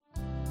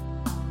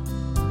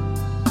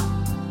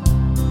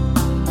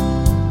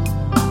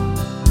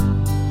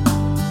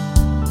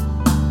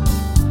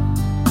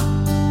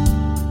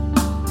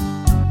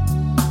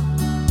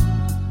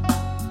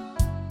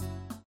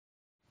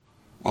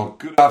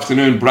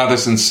Afternoon,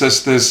 brothers and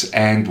sisters,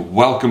 and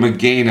welcome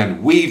again.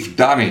 And we've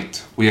done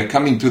it. We are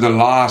coming to the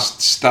last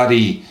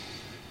study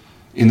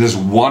in this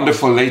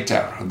wonderful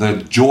letter, the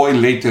joy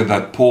letter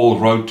that Paul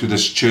wrote to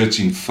this church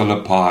in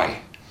Philippi.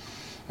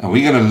 And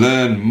we're going to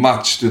learn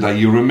much today.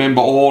 You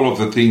remember all of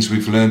the things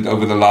we've learned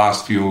over the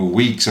last few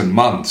weeks and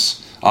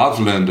months. I've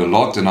learned a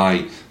lot, and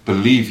I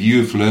believe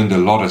you've learned a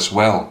lot as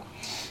well.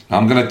 Now,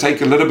 I'm going to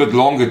take a little bit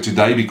longer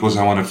today because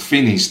I want to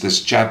finish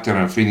this chapter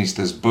and finish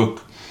this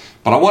book.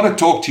 But I want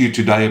to talk to you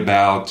today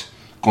about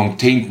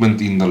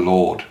contentment in the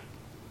Lord.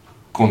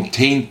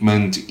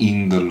 Contentment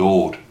in the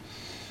Lord.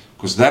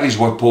 Because that is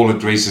what Paul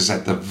addresses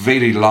at the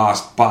very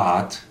last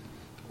part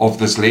of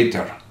this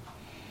letter.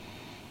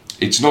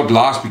 It's not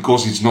last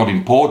because it's not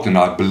important.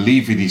 I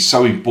believe it is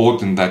so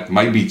important that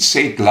maybe it's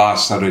said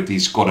last so that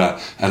it's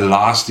got a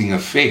lasting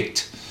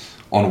effect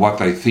on what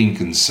they think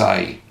and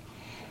say.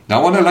 Now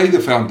I want to lay the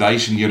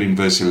foundation here in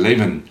verse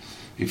 11.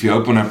 If you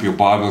open up your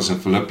Bibles in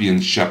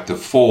Philippians chapter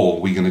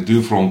 4, we're going to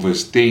do from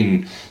verse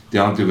 10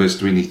 down to verse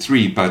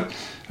 23. But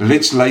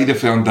let's lay the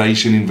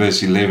foundation in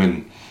verse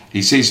 11.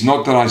 He says,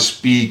 "Not that I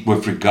speak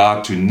with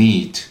regard to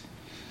need,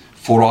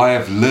 for I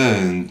have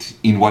learned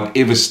in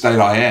whatever state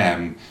I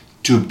am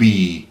to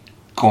be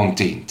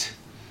content."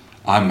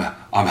 I'm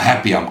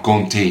happy, I'm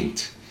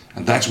content.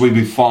 And that's where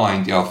we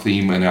find our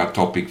theme and our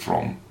topic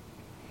from.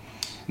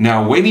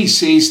 Now, when he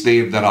says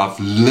there that I've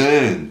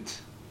learned,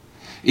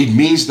 it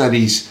means that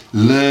he's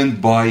learned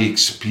by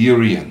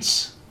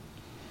experience.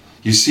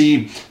 You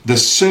see, the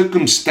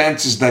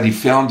circumstances that he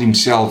found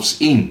himself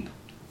in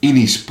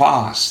his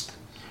past,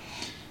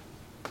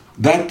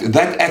 that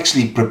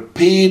actually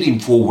prepared him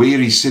for where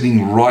he's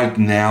sitting right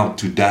now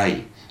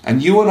today.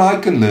 And you and I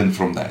can learn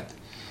from that.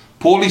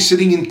 Paul is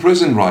sitting in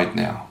prison right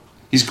now.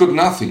 He's got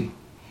nothing.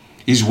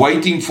 He's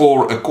waiting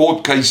for a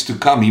court case to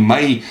come. He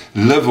may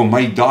live or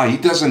may die. He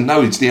doesn't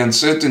know. It's the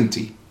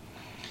uncertainty.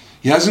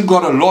 He hasn't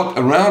got a lot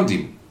around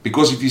him,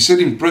 because if you sit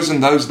in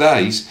prison those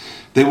days,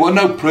 there were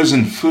no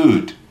prison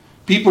food.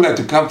 People had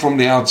to come from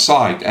the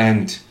outside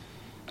and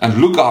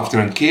look after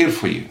and care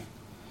for you.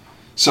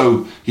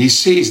 So he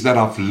says that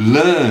I've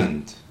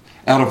learned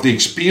out of the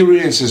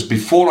experiences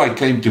before I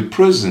came to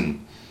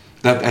prison,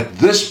 that at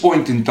this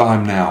point in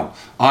time now,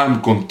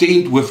 I'm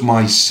content with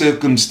my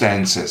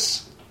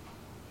circumstances.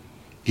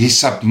 He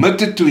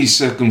submitted to his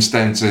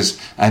circumstances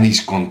and he's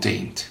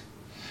content.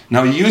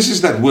 Now he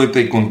uses that word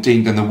there,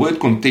 content, and the word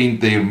content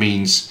there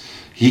means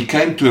he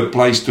came to a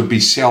place to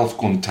be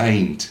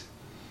self-contained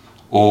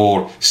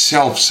or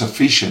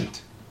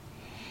self-sufficient.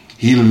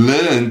 He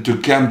learned to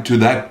come to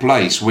that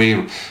place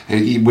where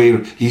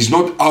he's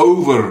not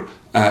over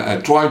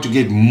trying to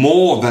get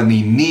more than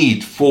he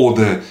needs for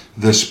the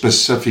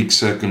specific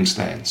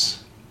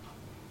circumstance.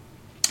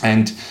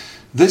 And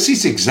this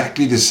is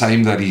exactly the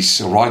same that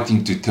he's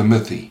writing to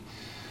Timothy.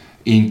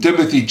 In 1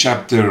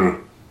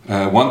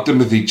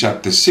 Timothy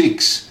chapter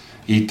 6,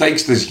 he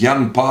takes this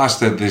young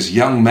pastor, this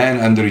young man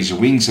under his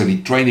wings, and he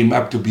trains him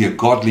up to be a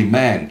godly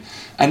man.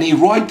 And he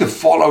writes the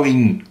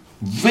following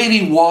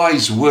very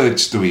wise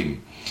words to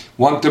him.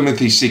 1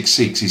 Timothy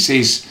 6:6, he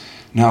says,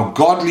 "Now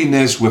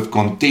godliness with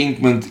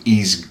contentment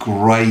is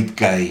great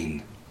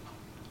gain."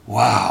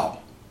 Wow.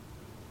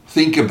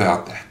 Think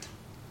about that.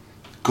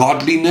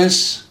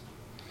 Godliness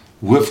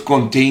with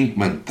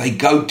contentment, they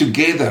go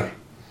together.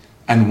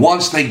 And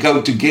once they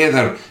go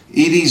together,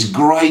 it is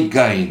great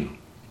gain.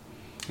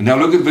 Now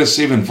look at verse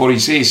 7, for he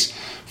says,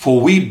 "For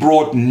we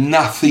brought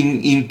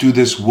nothing into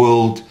this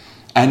world,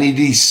 and it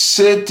is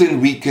certain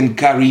we can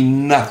carry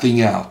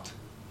nothing out."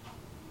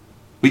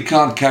 We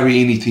can't carry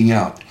anything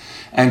out.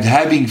 "And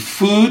having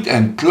food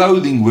and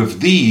clothing, with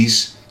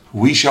these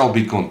we shall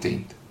be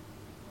content."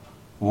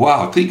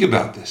 Wow, think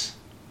about this.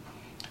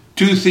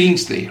 Two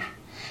things there.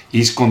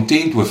 He's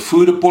content with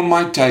food upon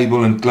my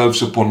table and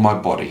clothes upon my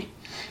body.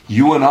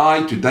 You and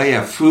I today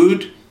have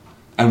food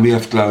and we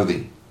have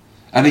clothing.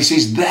 And he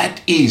says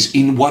that is,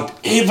 in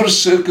whatever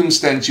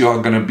circumstance you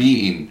are going to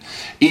be in,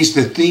 is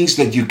the things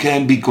that you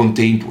can be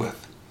content with.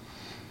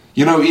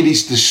 You know, it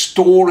is the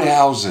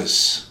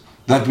storehouses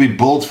that we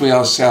build for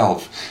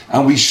ourselves,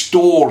 and we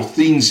store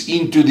things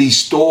into these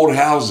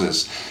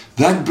storehouses.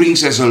 That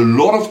brings us a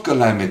lot of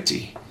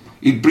calamity.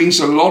 It brings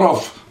a lot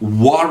of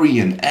worry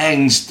and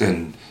angst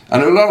and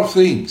a lot of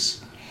things.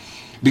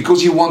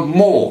 Because you want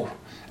more.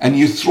 And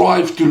you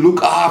thrive to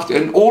look after,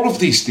 and all of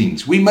these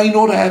things. We may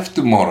not have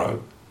tomorrow,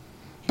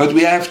 but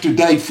we have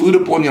today food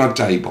upon your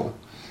table,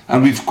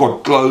 and we've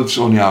got clothes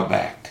on our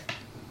back.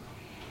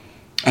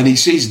 And he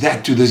says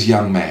that to this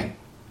young man.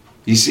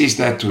 He says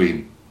that to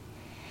him.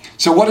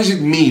 So what does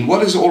it mean?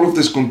 What does all of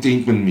this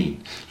contentment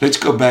mean? Let's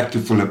go back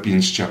to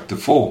Philippians chapter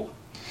 4.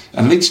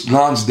 And let's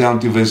glance down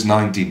to verse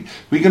 19.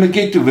 We're going to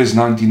get to verse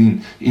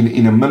 19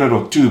 in a minute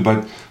or two,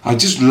 but I'm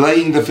just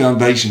laying the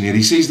foundation here.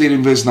 He says there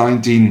in verse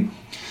 19,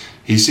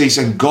 he says,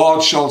 "And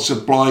God shall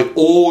supply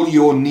all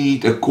your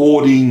need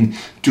according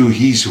to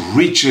his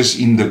riches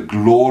in the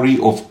glory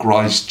of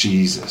Christ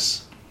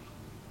Jesus."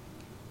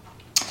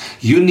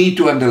 You need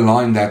to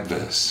underline that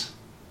verse.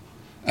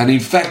 And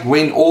in fact,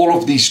 when all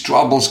of these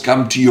troubles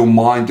come to your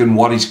mind and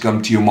worries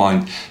come to your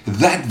mind,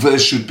 that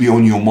verse should be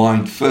on your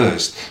mind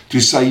first. To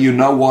say, you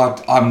know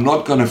what, I'm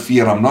not going to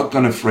fear, I'm not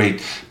going to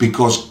fret,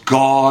 because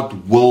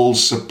God will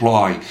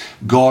supply.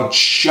 God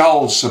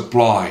shall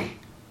supply.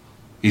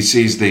 He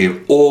says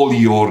there, all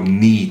your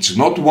needs,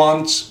 not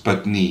wants,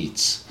 but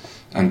needs.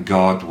 And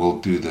God will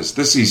do this.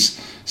 This is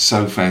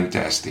so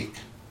fantastic.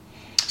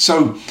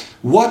 So,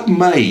 what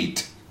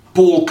made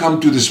Paul come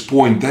to this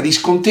point that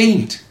he's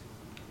content?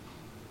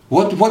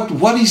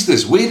 What is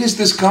this? Where does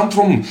this come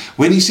from?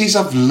 When he says,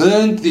 I've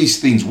learned these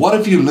things. What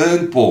have you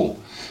learned, Paul?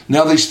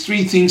 Now, there's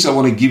 3 things I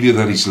want to give you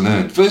that he's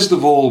learned. First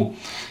of all,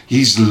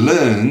 he's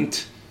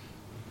learned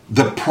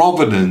the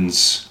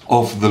providence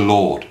of the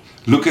Lord.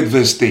 Look at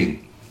verse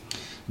 10.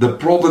 The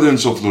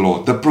providence of the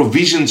Lord, the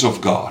provisions of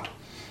God.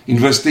 In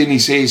verse 10 he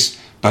says,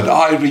 but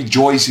I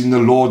rejoice in the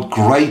Lord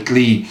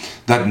greatly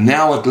that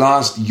now at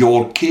last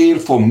your care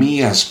for me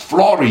has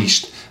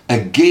flourished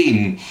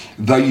again,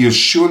 though you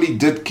surely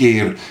did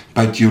care,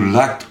 but you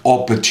lacked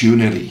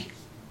opportunity.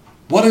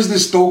 What does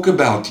this talk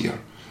about here?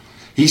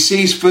 He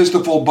says, first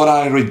of all, but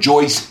I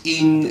rejoice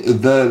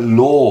in the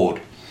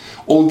Lord.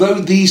 Although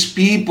these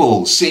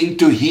people sent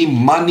to him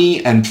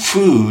money and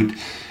food,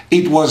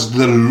 it was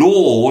the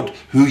Lord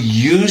who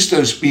used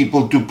those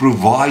people to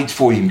provide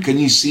for him. Can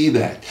you see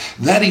that?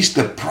 That is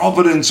the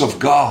providence of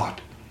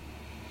God.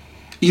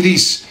 It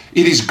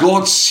is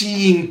God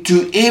seeing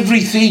to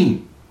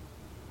everything.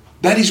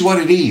 That is what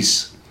it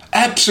is.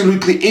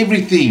 Absolutely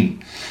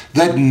everything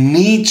that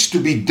needs to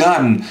be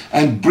done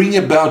and bring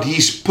about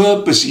his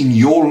purpose in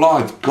your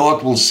life,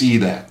 God will see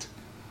that.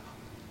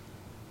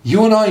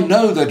 You and I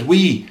know that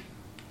we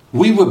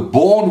were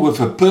born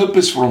with a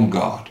purpose from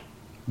God.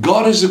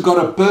 God has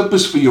got a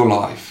purpose for your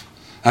life.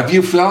 Have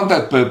you found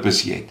that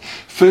purpose yet?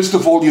 First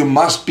of all, you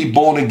must be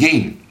born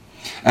again.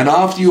 And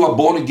after you are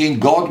born again,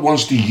 God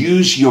wants to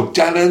use your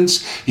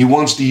talents. He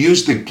wants to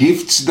use the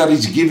gifts that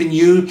He's given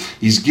you.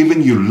 He's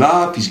given you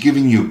love. He's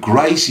given you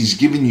grace. He's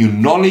given you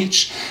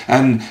knowledge.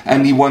 And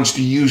He wants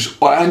to use,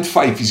 and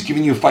faith. He's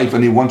given you faith.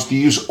 And He wants to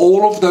use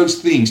all of those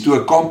things to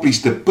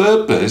accomplish the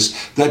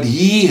purpose that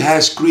He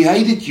has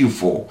created you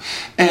for.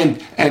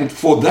 And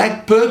for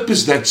that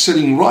purpose that's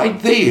sitting right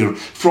there,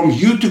 from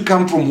you to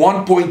come from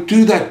one point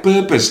to that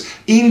purpose,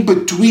 in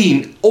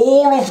between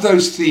all of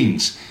those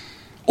things,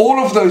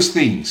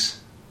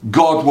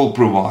 God will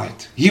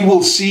provide. He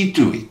will see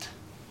to it.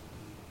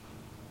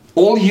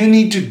 All you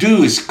need to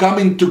do is come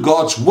into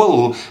God's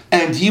will,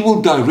 and He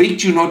will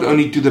direct you not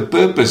only to the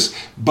purpose,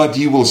 but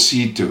He will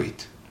see to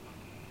it.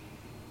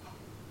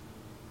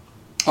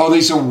 Oh,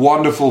 there's a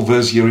wonderful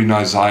verse here in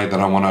Isaiah that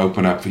I want to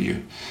open up for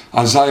you.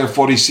 Isaiah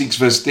 46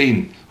 verse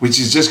 10, which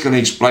is just going to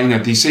explain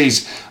it. He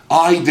says,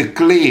 I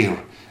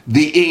declare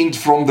the end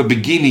from the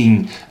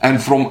beginning,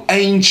 and from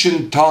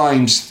ancient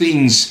times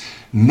things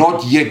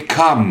not yet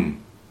come.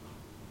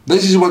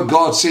 This is what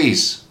God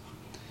says.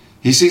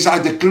 He says, I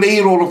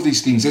declare all of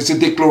these things. It's a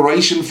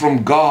declaration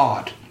from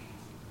God,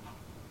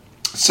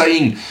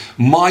 saying,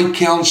 my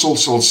counsel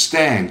shall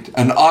stand,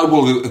 and I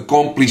will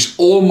accomplish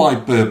all my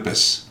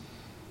purpose.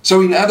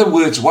 So in other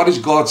words, what is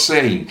God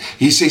saying?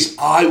 He says,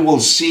 I will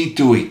see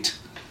to it.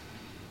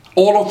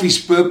 All of His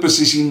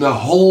purposes in the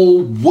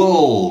whole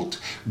world,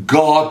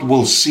 God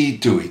will see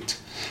to it.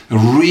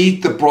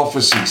 Read the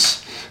prophecies.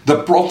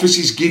 The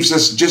prophecies gives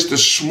us just a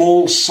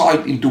small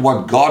sight into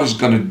what God is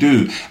going to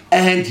do,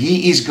 and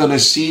He is going to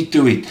see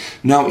to it.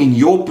 Now, in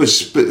your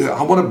perspective,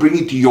 I want to bring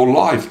it to your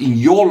life. In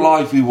your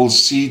life, He will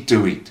see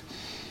to it.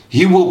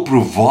 He will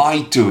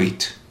provide to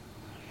it.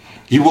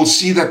 He will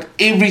see that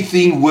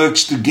everything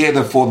works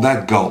together for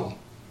that goal.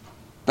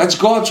 That's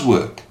God's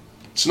work.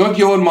 It's not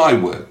your and my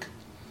work.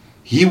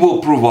 He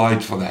will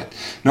provide for that.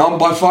 Now, I'm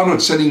by far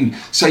not saying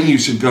you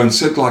should go and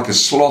sit like a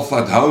sloth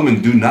at home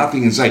and do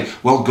nothing and say,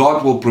 well,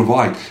 God will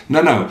provide.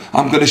 No.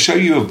 I'm going to show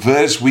you a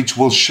verse which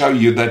will show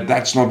you that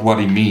that's not what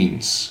He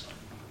means.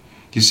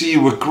 You see,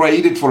 you were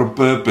created for a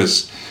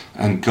purpose,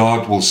 and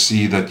God will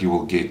see that you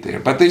will get there.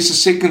 But there's a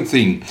second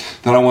thing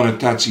that I want to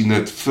touch in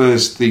that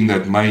first thing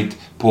that made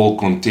Paul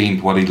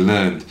content, what he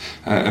learned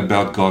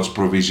about God's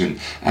provision.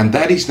 And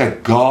that is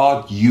that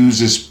God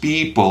uses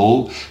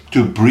people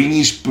to bring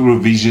His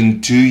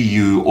provision to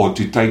you, or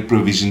to take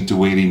provision to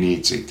where He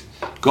needs it.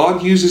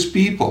 God uses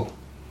people.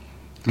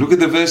 Look at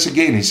the verse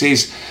again. He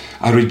says,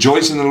 I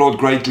rejoice in the Lord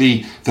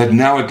greatly that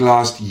now at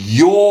last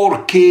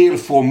your care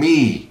for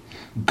me.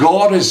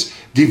 God has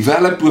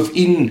developed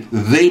within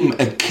them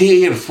a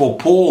care for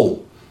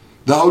Paul.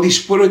 The Holy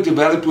Spirit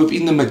developed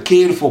within them a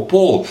care for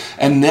Paul,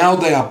 and now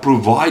they are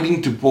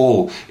providing to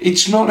Paul.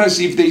 It's not as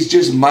if there's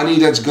just money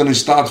that's going to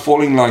start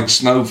falling like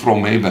snow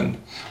from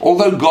heaven,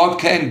 although God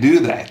can do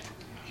that.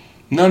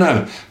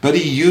 No, but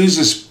He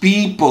uses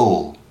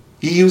people.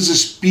 He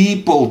uses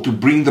people to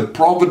bring the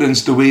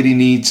providence to where He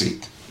needs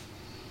it.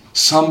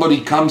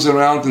 Somebody comes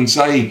around and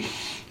say,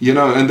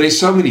 and there's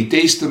so many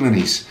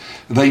testimonies.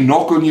 They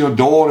knock on your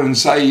door and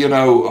say,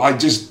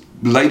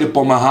 laid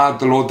upon my heart,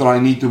 the Lord, that I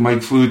need to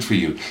make food for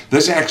you.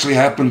 This actually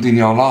happened in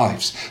your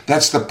lives.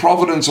 That's the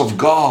providence of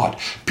God.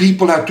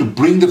 People had to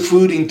bring the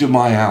food into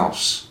my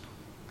house.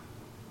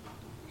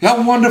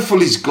 How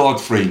wonderful is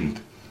God, friend?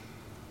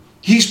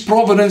 His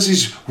providence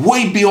is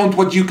way beyond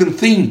what you can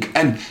think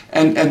and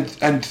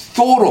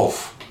thought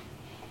of.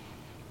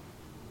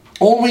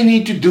 All we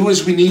need to do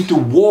is we need to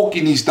walk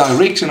in His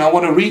direction. I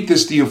want to read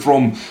this to you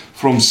from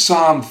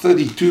Psalm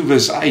 32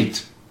 verse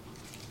 8.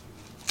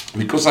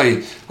 Because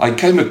I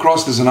came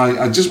across this and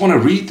I just want to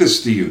read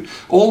this to you.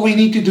 All we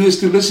need to do is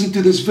to listen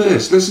to this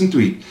verse. Listen to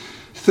it.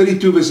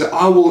 32 verse 8.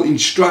 I will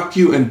instruct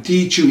you and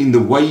teach you in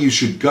the way you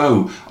should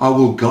go. I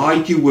will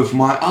guide you with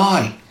my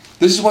eye.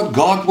 This is what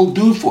God will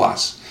do for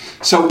us.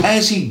 So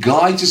as He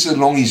guides us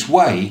along His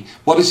way,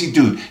 what does He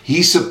do?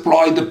 He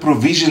supplies the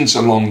provisions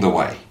along the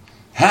way.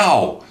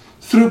 How?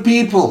 Through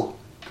people.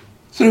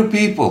 Through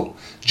people.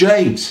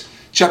 James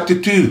chapter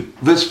 2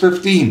 verse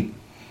 15.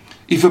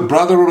 If a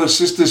brother or a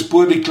sister is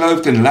poorly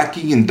clothed and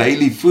lacking in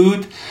daily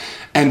food,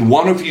 and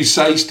one of you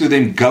says to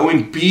them, go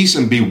in peace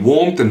and be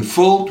warmed and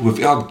filled,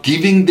 without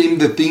giving them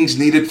the things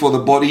needed for the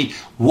body,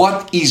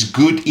 what is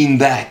good in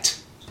that?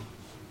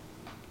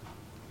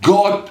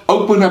 God,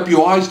 open up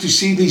your eyes to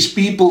see these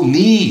people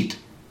need.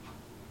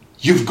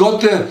 You've got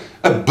the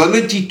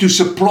ability to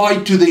supply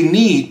to their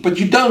need, but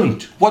you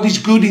don't. What is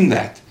good in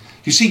that?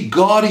 You see,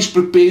 God is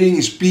preparing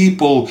His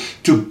people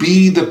to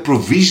be the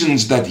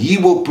provisions that He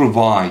will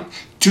provide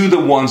to the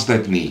ones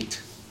that need.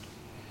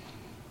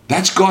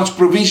 That's God's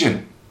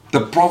provision,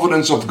 the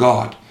providence of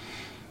God.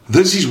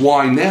 This is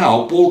why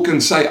now Paul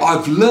can say,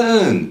 I've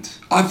learned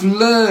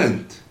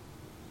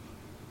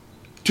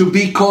to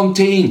be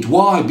content.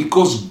 Why?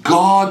 Because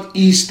God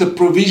is the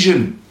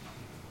provision.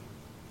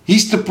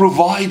 He's the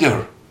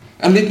provider.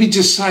 And let me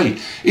just say,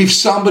 if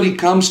somebody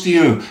comes to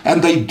you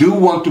and they do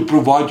want to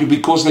provide you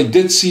because they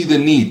did see the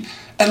need,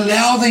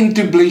 allow them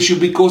to bless you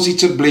because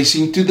it's a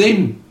blessing to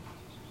them.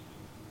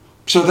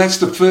 So that's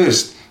the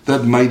first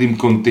that made him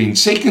content.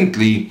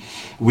 Secondly,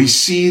 we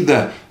see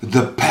the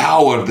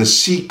power, the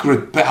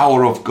secret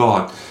power of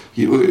God.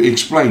 You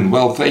explain.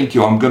 Well, thank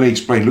you. I'm going to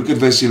explain. Look at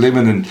verse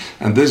 11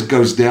 and this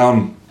goes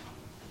down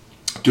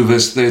to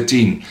verse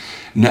 13.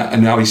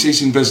 Now he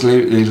says in verse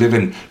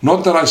 11,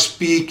 not that I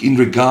speak in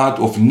regard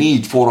of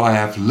need, for I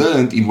have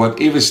learned in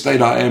whatever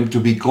state I am to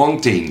be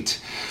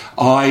content.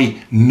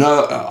 I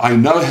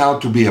know how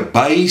to be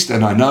abased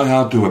and I know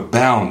how to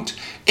abound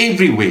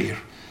everywhere.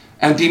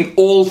 And in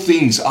all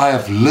things I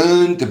have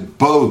learned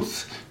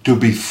both to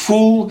be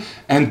full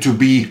and to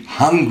be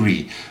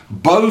hungry,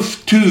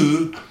 both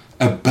to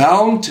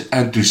abound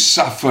and to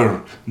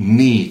suffer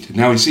need.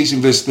 Now he says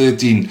in verse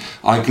 13,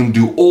 I can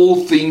do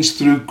all things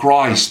through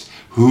Christ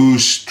who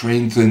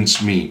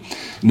strengthens me.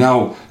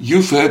 Now,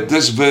 you've heard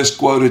this verse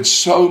quoted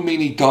so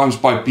many times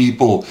by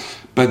people,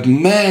 but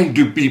man,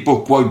 do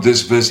people quote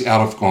this verse out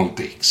of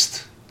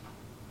context.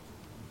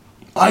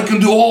 I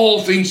can do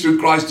all things through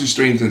Christ who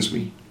strengthens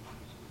me.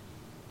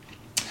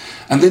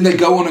 And then they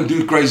go on and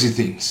do crazy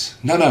things.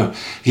 No,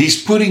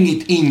 he's putting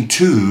it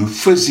into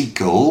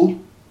physical,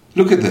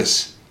 look at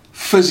this,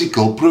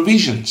 physical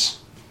provisions.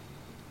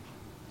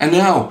 And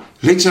now,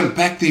 let's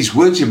unpack these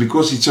words here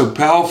because it's so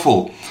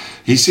powerful.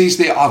 He says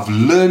there, I've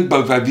learned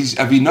both.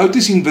 Have you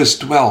noticed in verse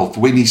 12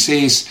 when he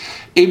says,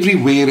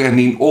 everywhere and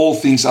in all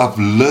things I've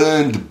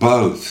learned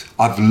both.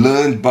 I've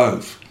learned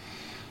both.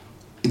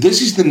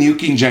 This is the New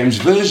King James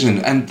Version.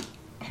 And,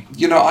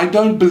 I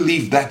don't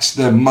believe that's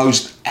the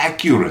most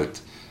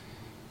accurate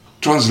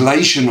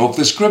translation of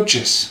the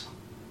scriptures.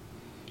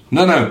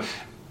 No.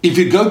 If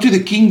you go to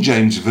the King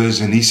James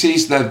Version, he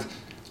says that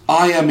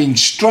I am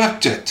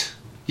instructed.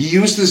 He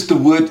uses the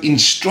word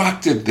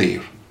instructed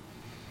there.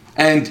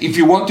 And if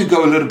you want to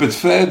go a little bit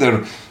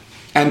further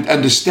and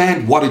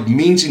understand what it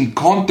means in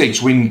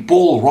context, when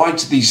Paul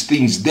writes these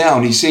things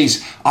down, he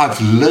says,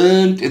 I've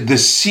learned the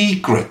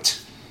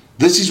secret.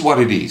 This is what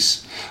it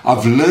is.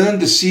 I've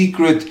learned the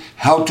secret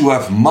how to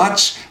have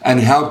much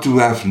and how to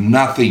have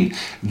nothing.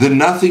 The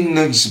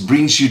nothingness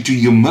brings you to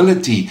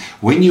humility.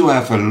 When you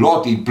have a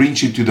lot, it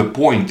brings you to the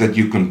point that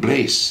you can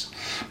bless.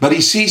 But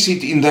he says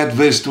it in that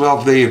verse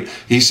 12 there.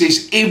 He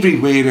says,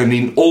 everywhere and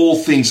in all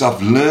things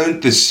I've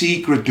learned the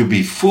secret to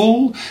be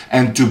full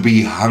and to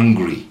be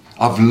hungry.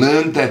 I've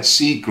learned that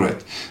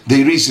secret.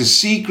 There is a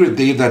secret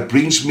there that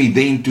brings me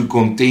then to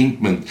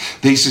contentment.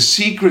 There's a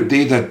secret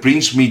there that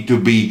brings me to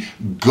be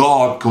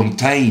God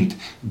contained,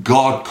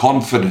 God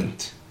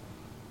confident.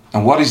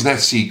 And what is that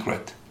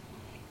secret?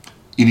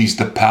 It is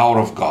the power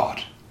of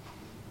God.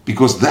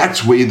 Because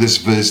that's where this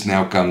verse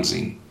now comes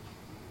in.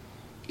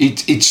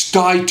 It's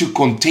tied to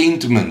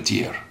contentment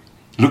here.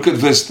 Look at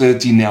verse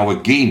 13 now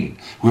again,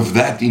 with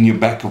that in your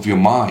back of your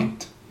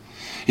mind.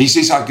 He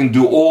says, I can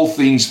do all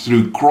things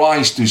through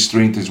Christ who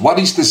strengthens. What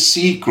is the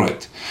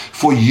secret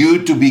for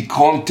you to be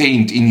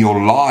content in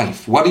your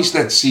life? What is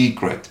that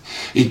secret?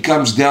 It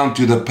comes down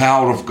to the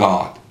power of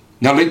God.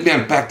 Now let me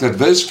unpack that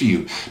verse for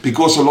you,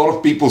 because a lot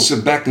of people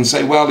sit back and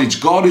say, well, it's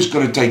God who's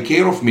going to take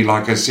care of me,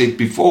 like I said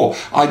before.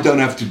 I don't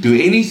have to do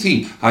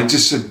anything. I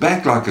just sit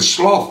back like a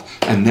sloth.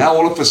 And now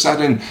all of a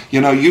sudden,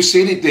 you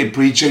said it there,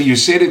 preacher. You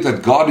said it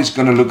that God is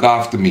going to look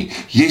after me.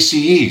 Yes,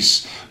 He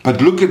is.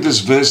 But look at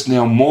this verse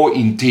now more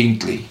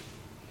intently.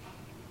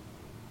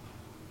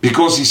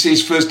 Because He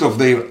says first of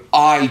there,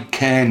 I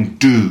can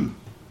do.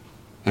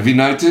 Have you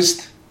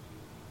noticed?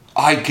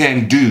 I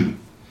can do.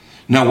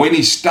 Now, when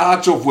He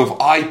starts off with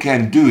I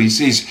can do, He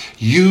says,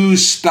 you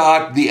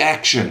start the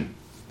action.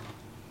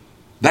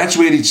 That's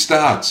where it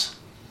starts.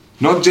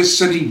 Not just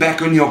sitting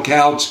back on your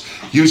couch.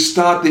 You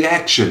start the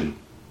action.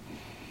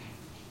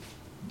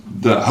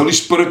 The Holy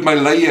Spirit may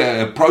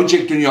lay a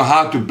project in your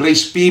heart to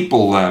bless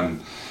people.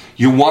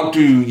 You want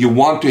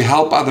to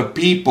help other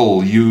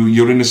people.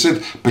 You're in a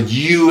sit, but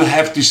you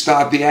have to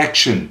start the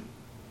action.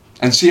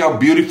 And see how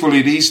beautiful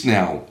it is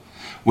now.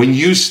 When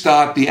you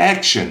start the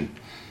action,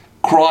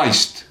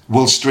 Christ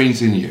will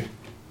strengthen you.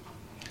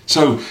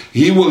 So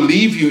He will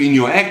leave you in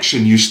your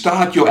action. You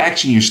start your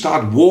action. You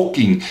start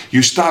walking.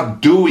 You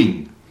start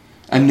doing.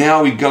 And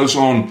now it goes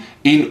on.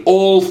 In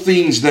all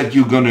things that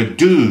you're going to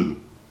do,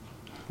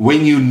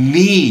 when you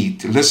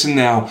need, listen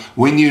now,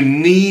 when you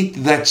need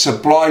that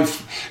supply,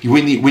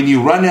 when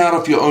you run out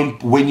of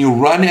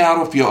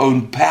your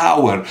own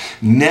power,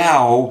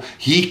 now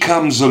He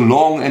comes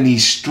along and He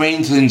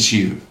strengthens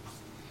you.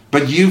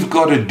 But you've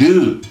got to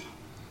do.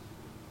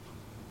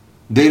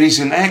 There is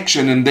an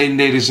action and then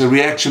there is a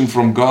reaction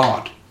from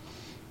God.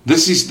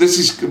 This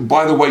is,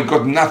 by the way,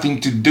 got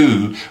nothing to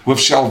do with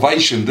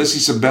salvation. This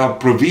is about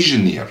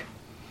provision here.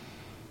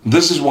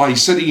 This is why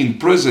He's sitting in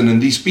prison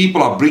and these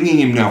people are bringing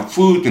Him now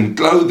food and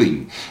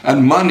clothing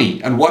and money.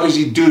 And what does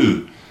He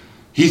do?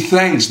 He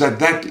thanks that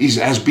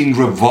has been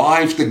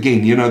revived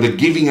again. The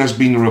giving has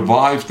been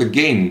revived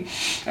again.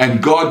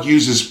 And God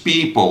uses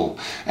people.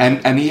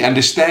 And He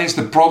understands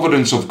the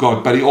providence of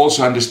God. But He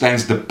also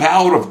understands the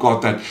power of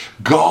God. That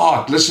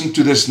God, listen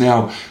to this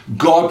now.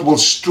 God will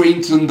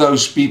strengthen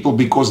those people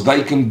because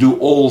they can do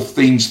all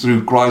things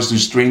through Christ who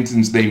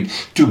strengthens them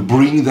to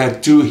bring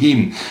that to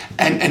Him.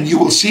 And you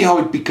will see how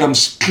it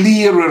becomes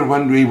clearer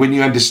when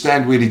you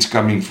understand where it's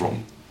coming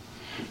from.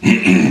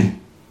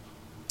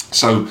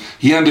 So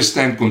he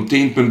understands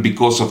contentment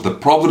because of the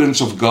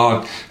providence of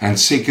God, and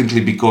secondly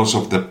because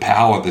of the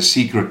power, the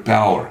secret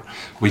power,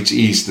 which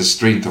is the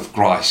strength of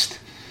Christ,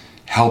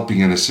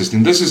 helping and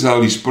assisting. This is the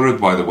Holy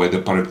Spirit, by the way,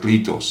 the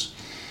Parakletos.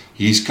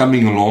 He's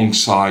coming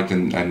alongside,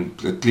 and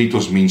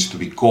kletos means to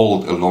be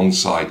called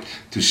alongside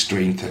to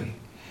strengthen.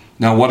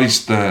 Now what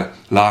is the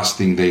last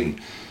thing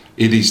then?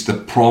 It is the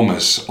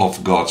promise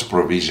of God's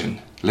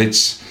provision.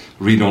 Let's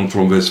read on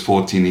from verse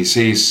 14. He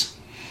says,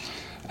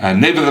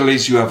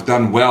 nevertheless, you have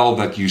done well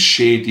that you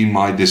shared in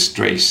my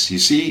distress. You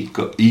see,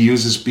 He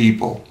uses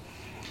people.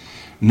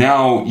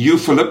 Now, you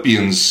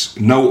Philippians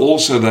know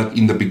also that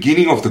in the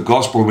beginning of the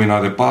gospel, when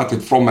I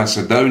departed from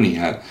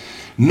Macedonia,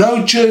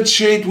 no church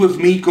shared with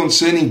me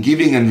concerning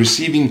giving and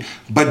receiving,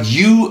 but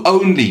you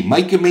only.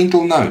 Make a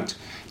mental note.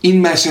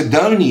 In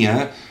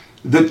Macedonia,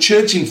 the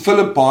church in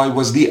Philippi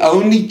was the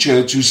only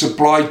church who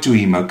supplied to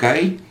him,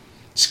 okay?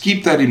 Just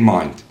keep that in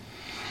mind.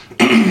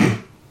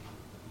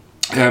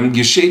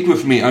 You shared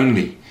with me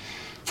only.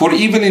 For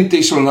even in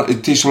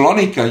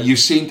Thessalonica, you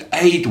sent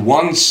aid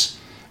once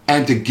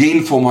and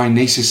again for my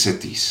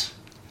necessities.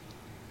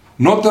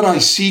 Not that I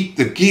seek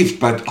the gift,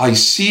 but I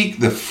seek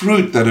the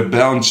fruit that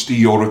abounds to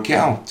your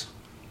account.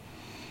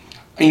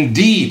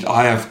 Indeed,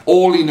 I have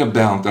all in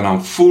abound, and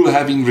I'm full,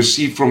 having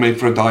received from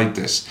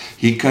Epaphroditus.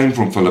 He came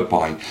from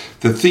Philippi.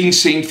 The thing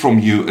sent from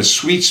you, a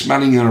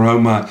sweet-smelling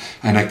aroma,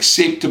 an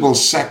acceptable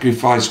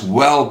sacrifice,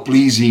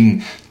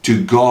 well-pleasing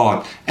to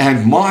God.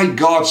 And my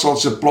God shall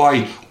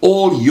supply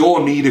all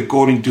your need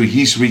according to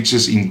His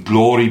riches in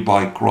glory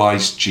by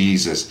Christ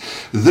Jesus.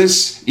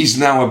 This is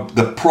now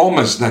the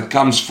promise that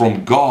comes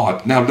from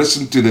God. Now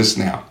listen to this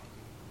now.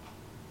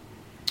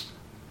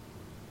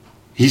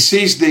 He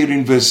says there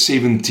in verse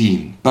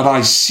 17, but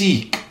I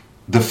seek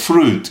the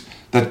fruit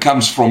that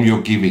comes from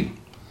your giving.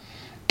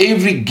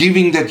 Every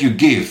giving that you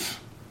give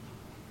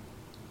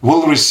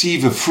will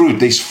receive a fruit.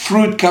 There's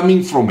fruit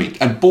coming from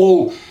it. And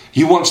Paul,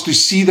 he wants to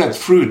see that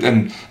fruit.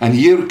 And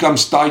here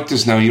comes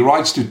Titus now. He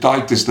writes to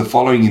Titus the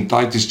following in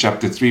Titus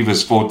chapter 3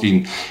 verse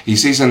 14. He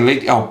says, and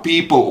let our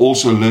people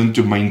also learn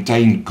to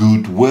maintain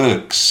good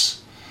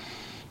works,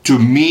 to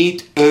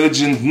meet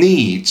urgent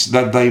needs,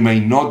 that they may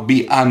not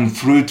be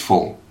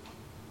unfruitful.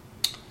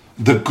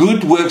 The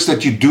good works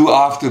that you do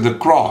after the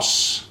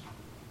cross,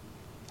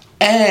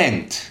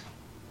 and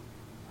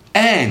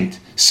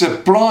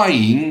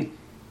supplying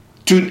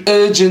to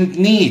urgent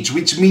needs,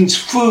 which means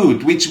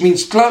food, which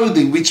means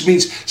clothing, which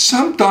means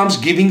sometimes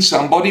giving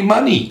somebody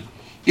money,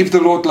 if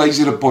the Lord lays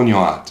it upon your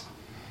heart.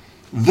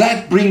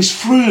 That brings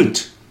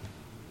fruit.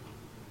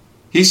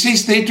 He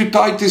says there to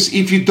Titus,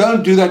 if you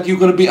don't do that, you're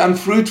going to be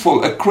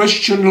unfruitful. A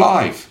Christian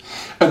life,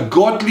 A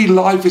godly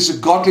life is a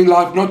godly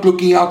life, not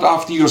looking out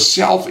after your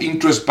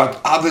self-interest,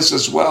 but others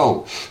as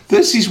well.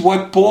 This is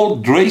what Paul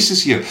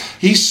addresses here.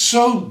 He's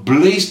so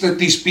blessed that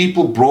these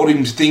people brought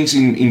him things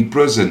in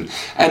prison.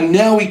 And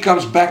now he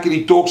comes back and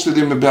he talks to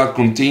them about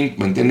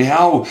contentment and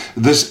how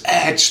this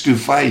adds to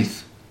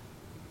faith.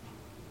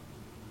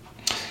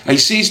 He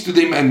says to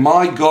them, and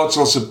my God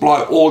shall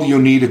supply all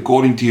your need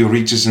according to your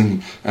riches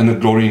and the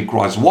glory in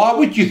Christ. Why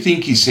would you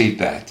think he said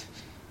that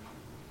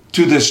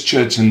to this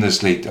church in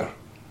this letter?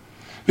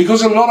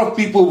 Because a lot of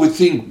people would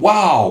think,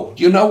 wow,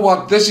 you know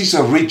what, this is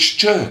a rich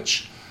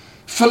church.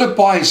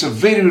 Philippi is a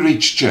very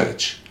rich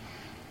church.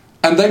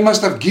 And they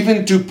must have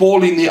given to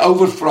Paul in the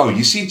overflow.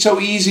 You see, it's so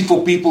easy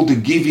for people to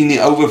give in the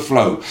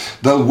overflow.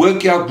 They'll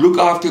work out, look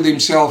after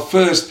themselves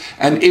first,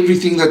 and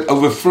everything that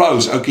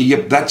overflows, okay,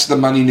 yep, that's the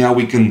money now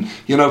we can,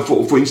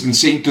 for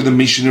instance, send to the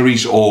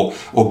missionaries or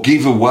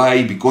give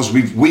away because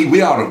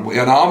we are,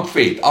 and I'm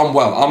fed, I'm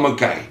well, I'm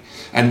okay.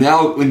 And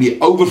now in the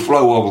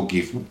overflow I will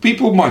give.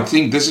 People might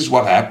think this is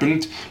what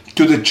happened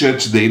to the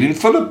church there in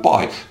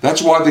Philippi.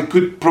 That's why they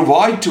could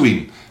provide to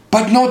him.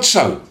 But not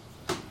so.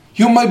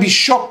 You may be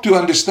shocked to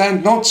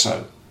understand not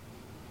so.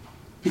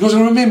 Because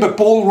remember,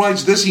 Paul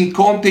writes this in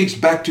context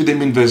back to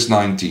them in verse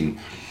 19.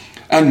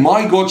 And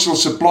my God shall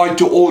supply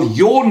to all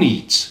your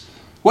needs.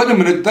 Wait a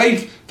minute,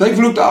 they've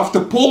looked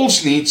after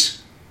Paul's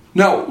needs.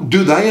 Now,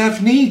 do they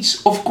have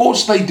needs? Of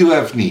course they do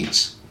have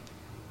needs.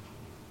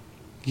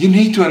 You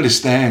need to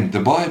understand the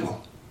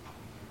Bible.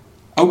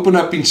 Open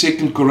up in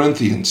 2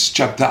 Corinthians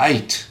chapter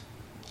 8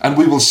 and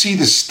we will see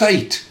the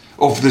state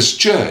of this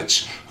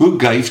church who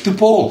gave to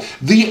Paul.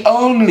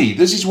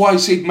 This is why I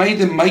said, made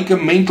them make a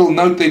mental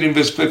note there in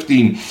verse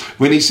 15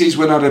 when he says,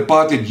 when I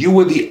departed, you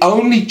were the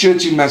only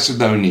church in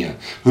Macedonia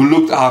who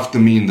looked after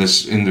me in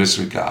this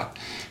regard.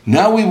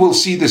 Now we will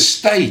see the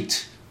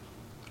state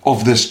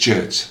of this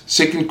church.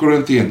 2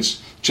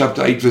 Corinthians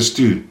chapter 8 verse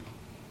 2.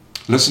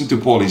 Listen to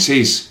Paul. He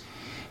says,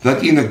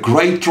 that in a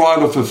great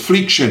trial of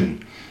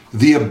affliction,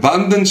 the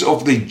abundance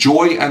of their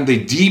joy and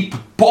their deep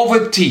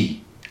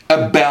poverty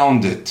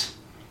abounded.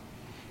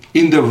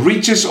 In the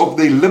riches of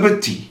their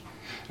liberty.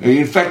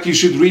 In fact, you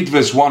should read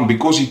verse 1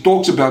 because he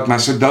talks about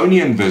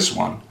Macedonia in verse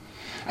 1.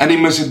 And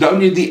in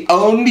Macedonia, the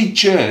only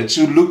church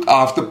who looked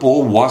after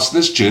Paul was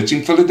this church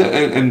in Philippi.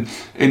 And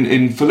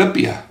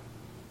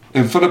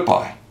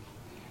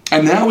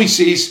now he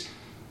says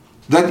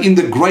that in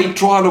the great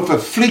trial of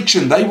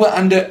affliction, they were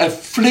under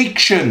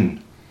affliction.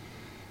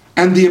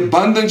 And the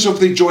abundance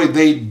of their joy,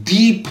 their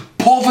deep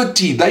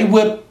poverty, they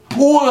were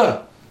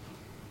poor,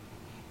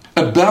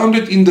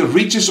 abounded in the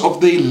riches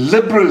of their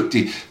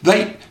liberty.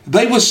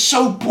 They were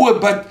so poor,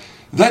 but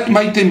that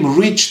made them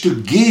rich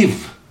to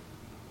give.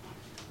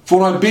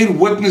 For I bear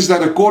witness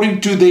that according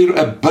to their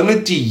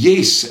ability,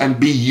 yes, and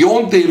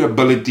beyond their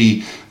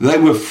ability, they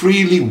were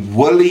freely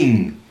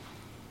willing,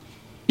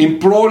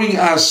 imploring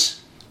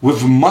us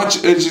with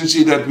much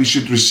urgency that we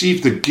should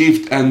receive the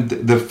gift and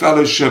the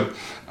fellowship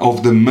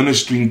of the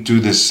ministering to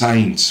the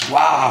saints.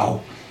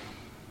 Wow.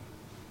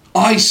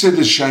 I sit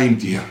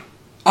ashamed here.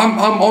 I'm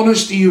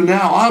honest to you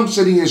now. I'm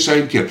sitting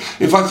ashamed here.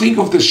 If I think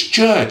of this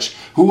church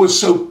who was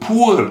so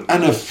poor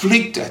and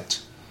afflicted,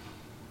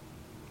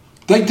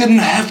 they didn't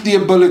have the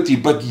ability,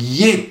 but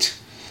yet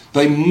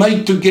they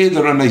made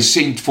together and they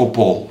sent for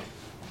Paul.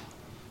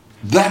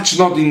 That's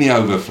not in the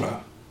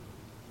overflow.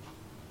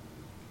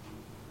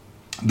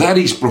 That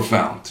is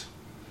profound.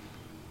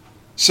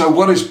 So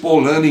what is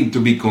Paul learning to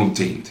be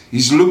content?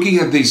 He's looking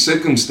at these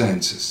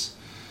circumstances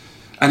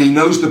and he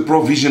knows the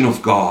provision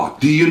of God.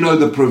 Do you know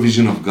the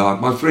provision of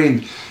God? My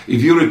friend,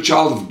 if you're a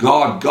child of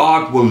God,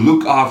 God will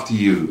look after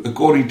you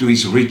according to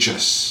his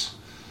riches.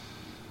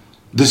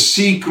 The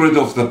secret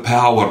of the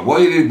power.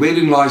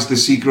 Wherein lies the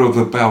secret of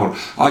the power?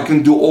 I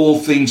can do all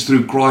things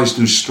through Christ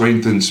who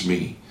strengthens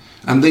me.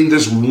 And then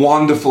this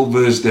wonderful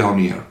verse down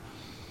here.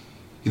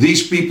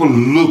 These people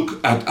look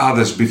at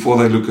others before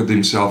they look at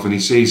themselves. And he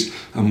says,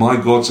 and my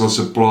God shall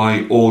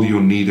supply all your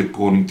need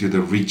according to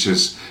the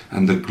riches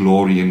and the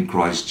glory in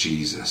Christ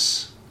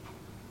Jesus.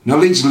 Now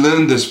let's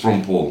learn this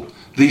from Paul.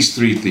 These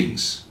three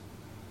things.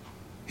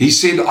 He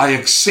said, I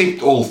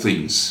accept all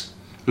things.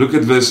 Look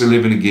at verse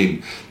 11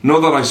 again. Not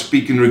that I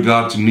speak in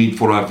regard to need,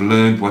 for I've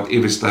learned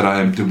whatever state I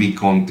am to be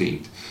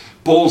content.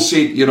 Paul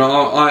said,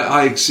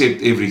 I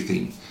accept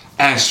everything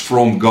as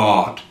from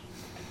God.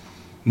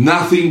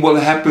 Nothing will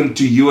happen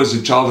to you as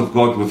a child of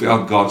God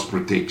without God's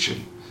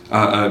protection,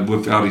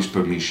 without his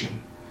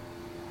permission.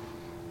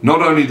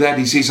 Not only that,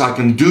 he says, I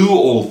can do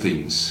all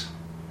things.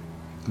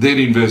 Then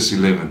in verse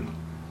 11.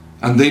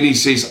 And then he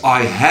says,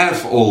 I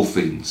have all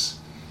things.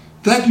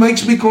 That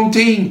makes me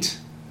content.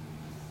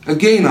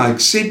 Again, I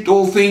accept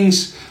all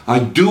things, I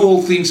do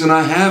all things, and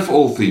I have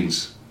all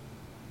things.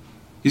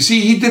 You see,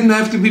 he didn't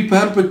have to be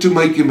pampered to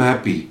make him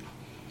happy.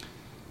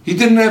 He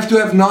didn't have to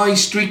have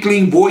nice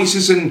trickling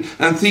voices and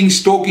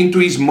things talking to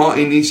his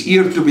in his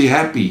ear to be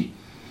happy.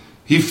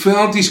 He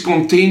found his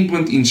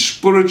contentment in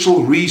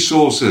spiritual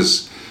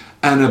resources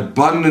and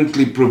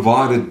abundantly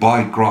provided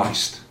by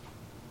Christ.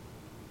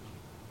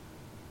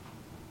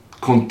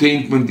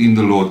 Contentment in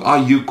the Lord. Are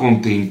you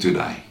content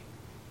today?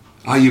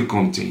 Are you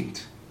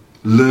content?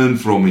 Learn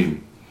from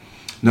Him.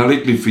 Now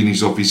let me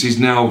finish off. He says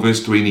now,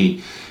 verse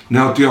 20,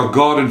 now to our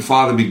God and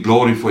Father be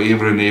glory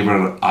forever and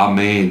ever.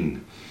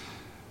 Amen.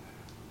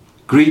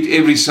 Greet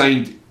every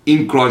saint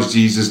in Christ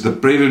Jesus. The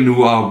brethren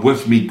who are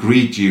with me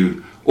greet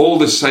you. All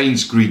the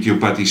saints greet you,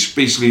 but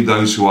especially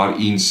those who are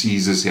in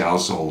Caesar's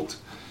household.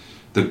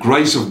 The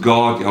grace of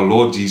God, our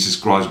Lord Jesus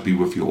Christ, be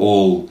with you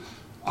all.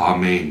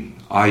 Amen.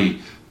 I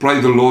pray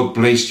the Lord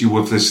bless you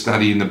with this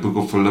study in the book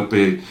of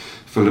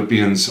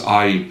Philippians.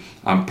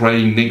 I'm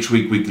praying next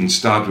week we can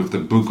start with the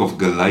book of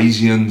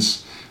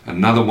Galatians,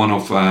 another one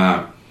of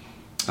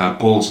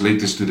Paul's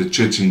letters to the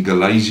church in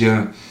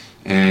Galatia,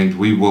 and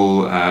we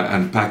will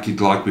unpack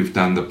it like we've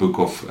done the book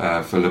of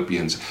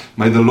Philippians.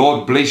 May the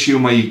Lord bless you,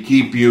 may He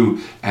keep you,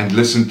 and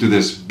listen to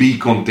this. Be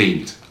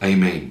content.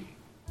 Amen.